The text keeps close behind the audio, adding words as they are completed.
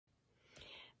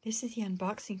This is the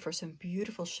unboxing for some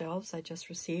beautiful shelves I just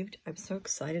received. I'm so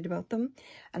excited about them.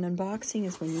 An unboxing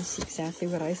is when you see exactly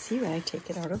what I see when I take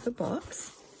it out of the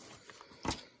box.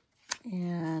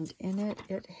 And in it,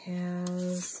 it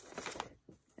has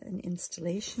an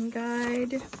installation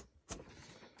guide.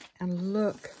 And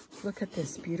look at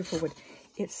this beautiful wood.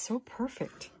 It's so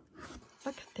perfect.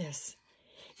 Look at this.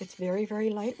 It's very, very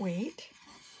lightweight.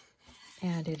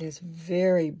 And it is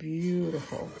very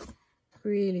beautiful.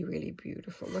 Really, really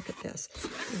beautiful. Look at this.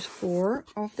 There's 4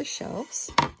 of the shelves.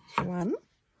 1.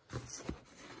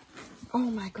 Oh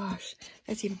my gosh,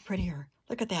 that's even prettier.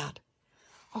 Look at that.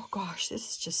 Oh gosh, this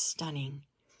is just stunning.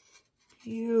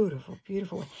 Beautiful,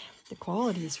 beautiful. The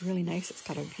quality is really nice. It's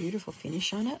got a beautiful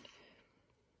finish on it.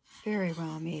 Very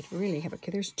well made. Really have it.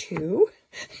 Okay, there's 2.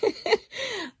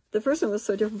 The first one was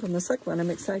so different from the second one. I'm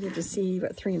excited to see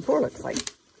what 3 and 4 looks like.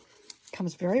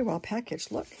 Comes very well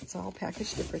packaged. Look, it's all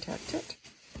packaged to protect it.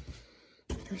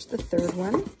 Here's the 3rd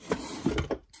one.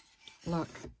 Look.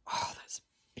 Oh, that's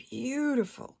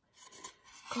beautiful.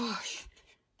 Gosh,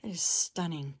 that is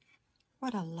stunning.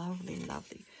 What a lovely,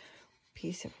 lovely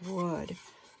piece of wood.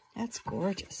 That's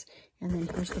gorgeous. And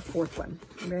then here's the 4th one.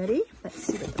 Ready? Let's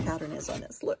see what the pattern is on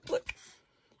this. Look, look.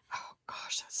 Oh,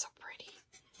 gosh, that's so pretty.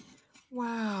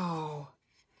 Wow.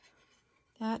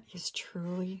 That is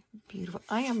truly beautiful.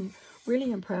 I am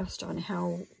really impressed on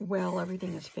how well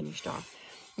everything is finished off.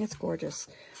 It's gorgeous.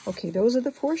 Okay, those are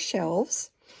the 4 shelves.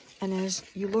 And as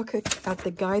you look at the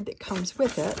guide that comes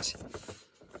with it,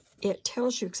 it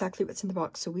tells you exactly what's in the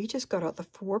box. So we just got out the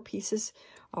 4 pieces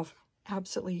of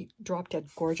absolutely drop-dead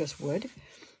gorgeous wood.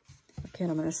 Okay,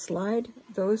 and I'm going to slide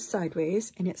those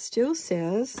sideways. And it still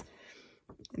says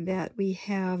that we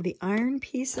have the iron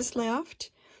pieces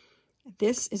left.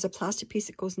 This is a plastic piece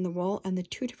that goes in the wall and the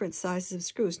 2 different sizes of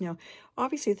screws. Now,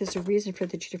 obviously, there's a reason for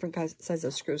the 2 different sizes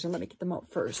of screws. And let me get them out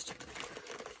first.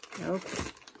 Okay.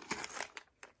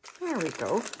 There we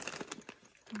go.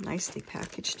 Nicely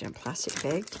packaged in a plastic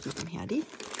bag to keep them handy.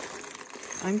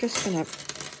 I'm just going to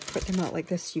put them out like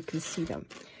this so you can see them.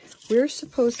 We're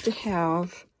supposed to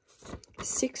have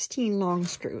 16 long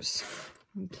screws.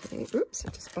 Okay. Oops, I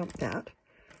just bumped that.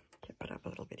 Tip it up a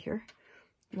little bit here.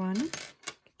 1,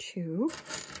 2,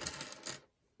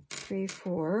 3,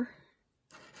 4,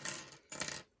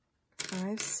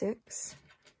 5, 6,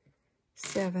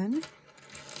 7,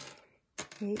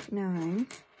 8, 9,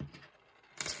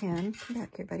 10. Come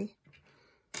back here, buddy.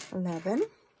 11,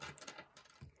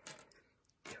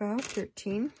 12,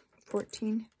 13,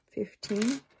 14,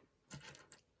 15,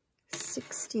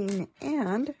 16,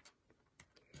 and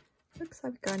looks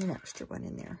like I've got an extra one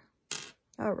in there.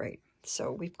 All right,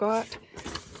 so we've got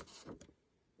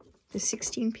the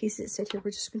 16 pieces sit here.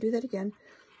 We're just going to do that again.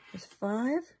 There's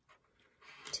 5,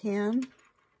 10,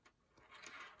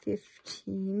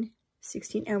 15,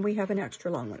 16, and we have an extra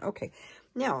long one. Okay,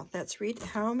 now let's read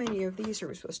how many of these are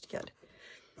we supposed to get.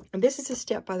 And this is a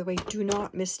step, by the way, do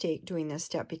not mistake doing this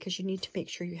step because you need to make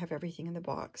sure you have everything in the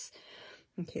box.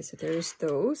 Okay, so there's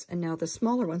those. And now the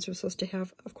smaller ones are supposed to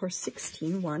have, of course,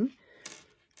 16. 1,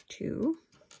 2,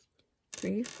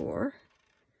 3, 4,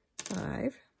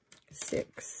 5,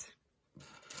 6,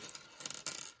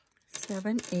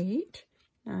 7, 8,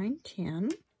 9,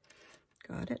 10.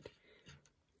 Got it.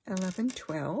 11,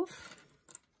 12.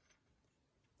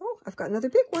 Oh, I've got another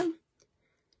big one.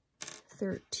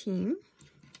 13,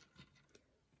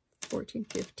 14,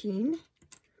 15,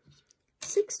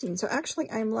 16. So actually,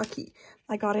 I'm lucky.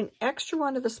 I got an extra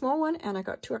one of the small one, and I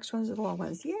got 2 extra ones of the long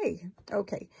ones. Yay!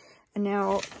 Okay. And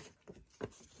now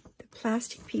the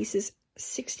plastic pieces,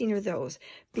 16 of those,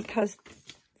 because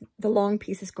the long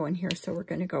pieces go in here. So we're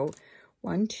going to go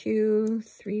 1, 2,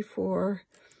 3, 4,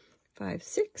 5,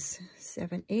 6,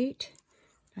 7, 8,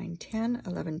 9, 10,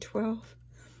 11, 12,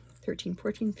 13,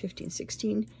 14, 15,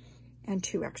 16, and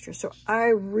 2 extras. So I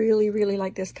really, really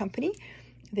like this company.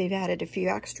 They've added a few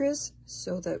extras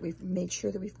so that we've made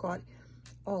sure that we've got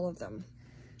all of them.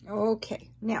 Okay,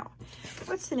 now,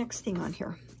 what's the next thing on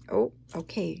here? Oh,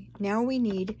 okay, now we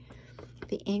need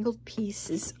the angled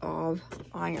pieces of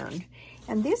iron.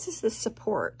 And this is the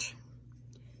support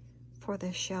for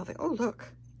the shelving. Oh,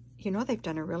 look, you know they've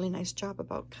done a really nice job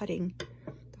about cutting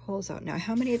the holes out. Now,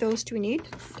 how many of those do we need?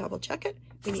 Double check it.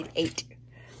 We need 8.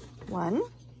 1,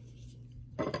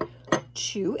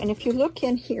 2, and if you look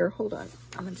in here, hold on,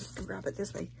 I'm just gonna grab it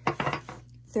this way.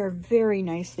 They're very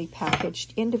nicely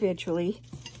packaged individually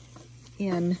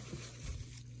in,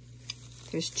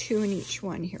 there's 2 in each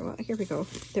one here. Well, here we go.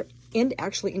 They're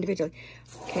actually individually,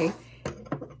 okay,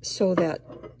 so that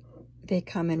they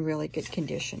come in really good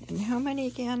condition. And how many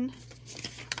again?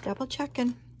 Double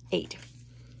checking. 8.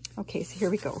 Okay, so here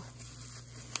we go.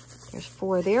 There's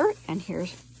 4 there, and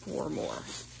here's 4 more.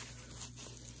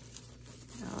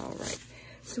 All right.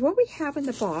 So what we have in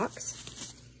the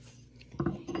box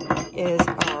is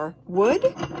our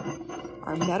wood,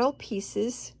 our metal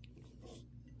pieces,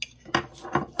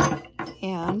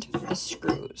 and the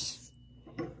screws.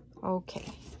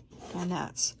 Okay, and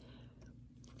that's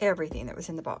everything that was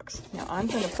in the box. Now I'm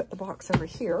going to put the box over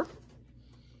here,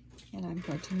 and I'm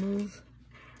going to move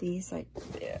these like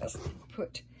this,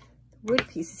 put the wood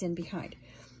pieces in behind.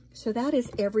 So that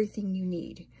is everything you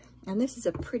need. And this is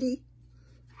a pretty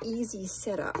easy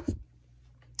setup.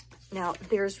 Now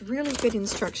there's really good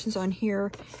instructions on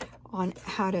here on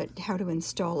how to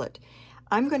install it.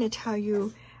 I'm going to tell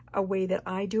you a way that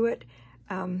I do it.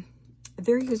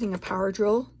 They're using a power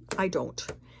drill. I don't.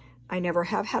 I never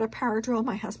have had a power drill.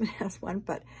 My husband has one,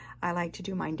 but I like to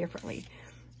do mine differently.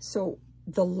 So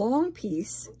the long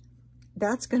piece,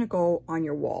 that's going to go on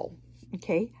your wall,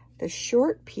 okay? The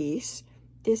short piece,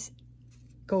 this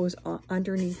goes on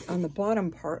underneath on the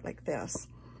bottom part like this,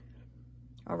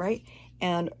 all right?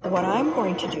 And what I'm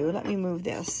going to do, let me move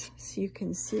this so you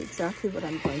can see exactly what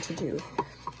I'm going to do,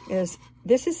 is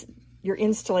this is your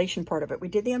installation part of it. We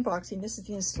did the unboxing. This is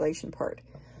the installation part.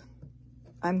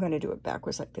 I'm going to do it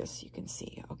backwards like this so you can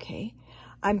see, okay?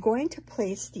 I'm going to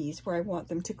place these where I want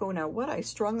them to go. Now, what I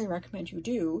strongly recommend you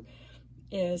do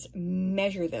is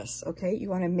measure this, okay? You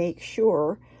want to make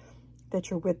sure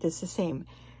that your width is the same.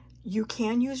 You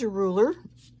can use a ruler.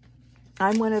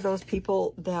 I'm one of those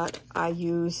people that I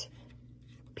use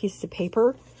pieces of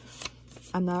paper.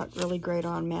 I'm not really great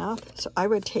on math, so I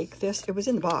would take this. It was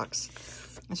in the box.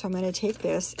 And so I'm going to take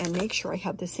this and make sure I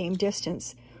have the same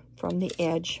distance from the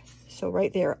edge. So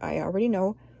right there, I already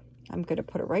know I'm going to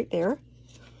put it right there.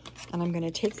 And I'm going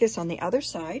to take this on the other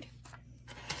side.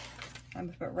 I'm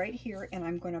going to put it right here, and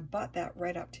I'm going to butt that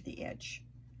right up to the edge.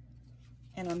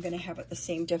 And I'm going to have it the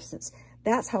same distance.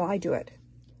 That's how I do it.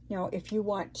 Now, if you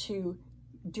want to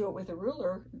do it with a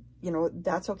ruler, you know,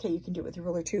 that's okay. You can do it with a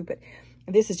ruler too, but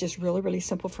this is just really, really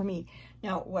simple for me.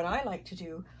 Now, what I like to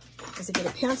do is I get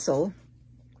a pencil,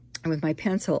 and with my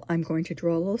pencil, I'm going to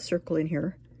draw a little circle in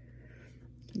here.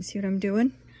 You see what I'm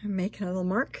doing? I'm making a little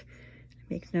mark.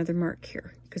 Make another mark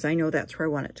here, because I know that's where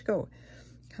I want it to go.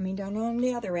 Coming down on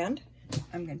the other end,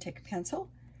 I'm going to take a pencil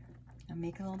and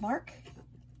make a little mark,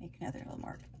 make another little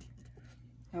mark.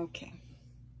 Okay.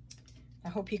 I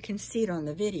hope you can see it on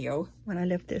the video when I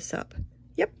lift this up.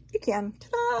 Yep, you can.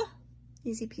 Ta-da!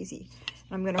 Easy peasy.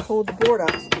 And I'm going to hold the board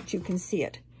up so that you can see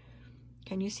it.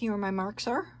 Can you see where my marks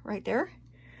are? Right there.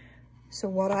 So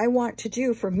what I want to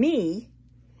do for me,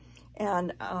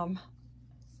 and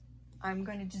I'm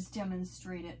going to just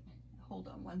demonstrate it. Hold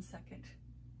on one second.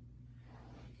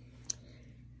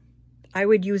 I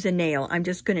would use a nail. I'm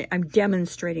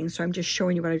demonstrating, so I'm just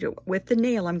showing you what I do. With the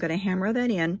nail, I'm going to hammer that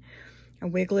in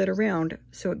and wiggle it around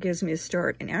so it gives me a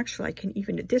start. And actually, I can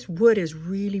even, this wood is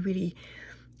really, really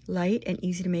light and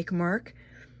easy to make a mark.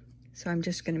 So I'm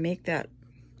just going to make that,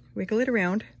 wiggle it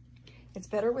around. It's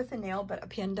better with a nail, but a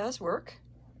pen does work.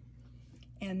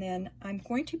 And then I'm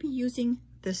going to be using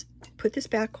this, put this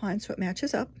back on so it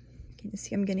matches up. You can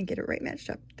see I'm going to get it right matched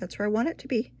up. That's where I want it to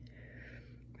be,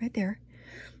 right there.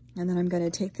 And then I'm going to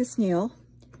take this nail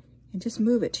and just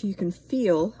move it till you can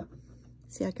feel,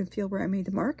 see, I can feel where I made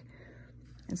the mark,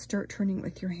 and start turning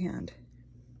with your hand.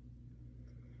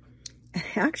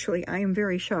 Actually, I am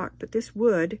very shocked, but this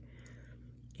wood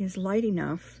is light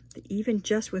enough that even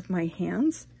just with my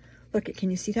hands, look,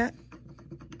 can you see that?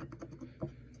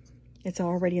 It's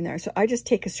already in there. So I just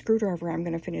take a screwdriver. I'm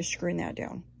going to finish screwing that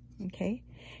down. Okay.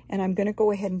 And I'm going to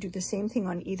go ahead and do the same thing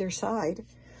on either side.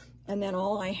 And then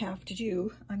all I have to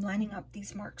do, I'm lining up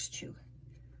these marks too.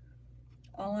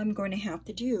 All I'm going to have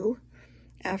to do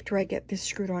after I get this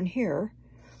screwed on here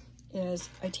is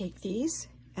I take these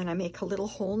and I make a little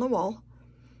hole in the wall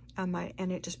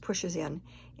and it just pushes in.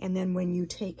 And then when you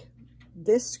take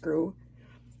this screw,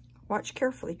 watch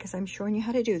carefully because I'm showing you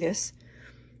how to do this.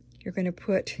 You're going to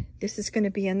put, this is going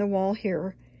to be in the wall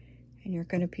here, and you're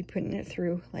going to be putting it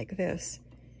through like this.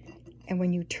 And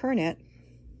when you turn it,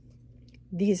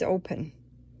 these open.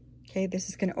 Okay, this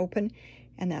is going to open,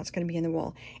 and that's going to be in the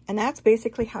wall. And that's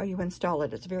basically how you install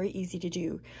it. It's very easy to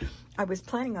do. I was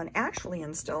planning on actually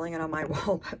installing it on my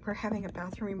wall, but we're having a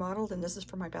bathroom remodeled, and this is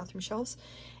for my bathroom shelves.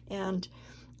 And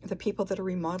the people that are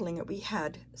remodeling it, we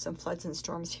had some floods and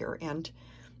storms here, and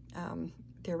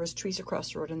there was trees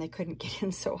across the road and they couldn't get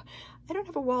in, so I don't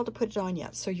have a wall to put it on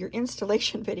yet. So your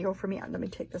installation video for me, let me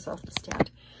take this off the stand.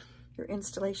 Your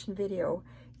installation video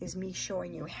is me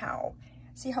showing you how.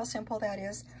 See how simple that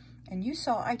is? And you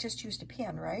saw I just used a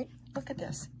pin, right? Look at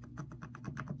this.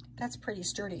 that's pretty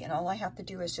sturdy, and all I have to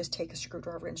do is just take a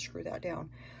screwdriver and screw that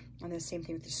down. And the same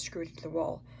thing with just screw it into the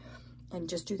wall. And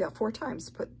just do that 4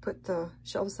 times. Put the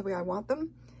shelves the way I want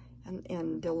them,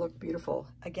 and they'll look beautiful.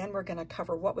 Again, we're gonna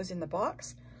cover what was in the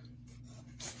box.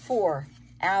 4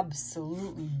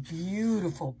 absolutely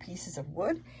beautiful pieces of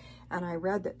wood. And I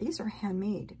read that these are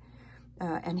handmade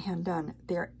and hand done.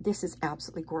 This is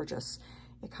absolutely gorgeous.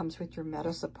 It comes with your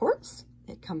metal supports.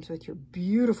 It comes with your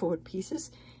beautiful wood pieces.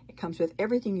 It comes with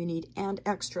everything you need and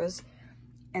extras.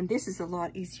 And this is a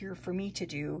lot easier for me to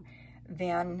do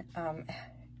than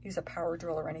use a power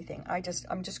drill or anything. I'm just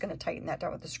going to tighten that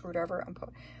down with the screwdriver and put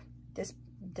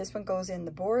this one goes in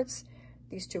the boards.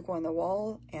 These 2 go on the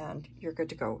wall, and you're good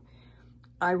to go.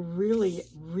 I really,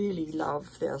 really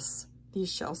love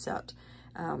these shell set.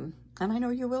 And I know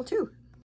you will too.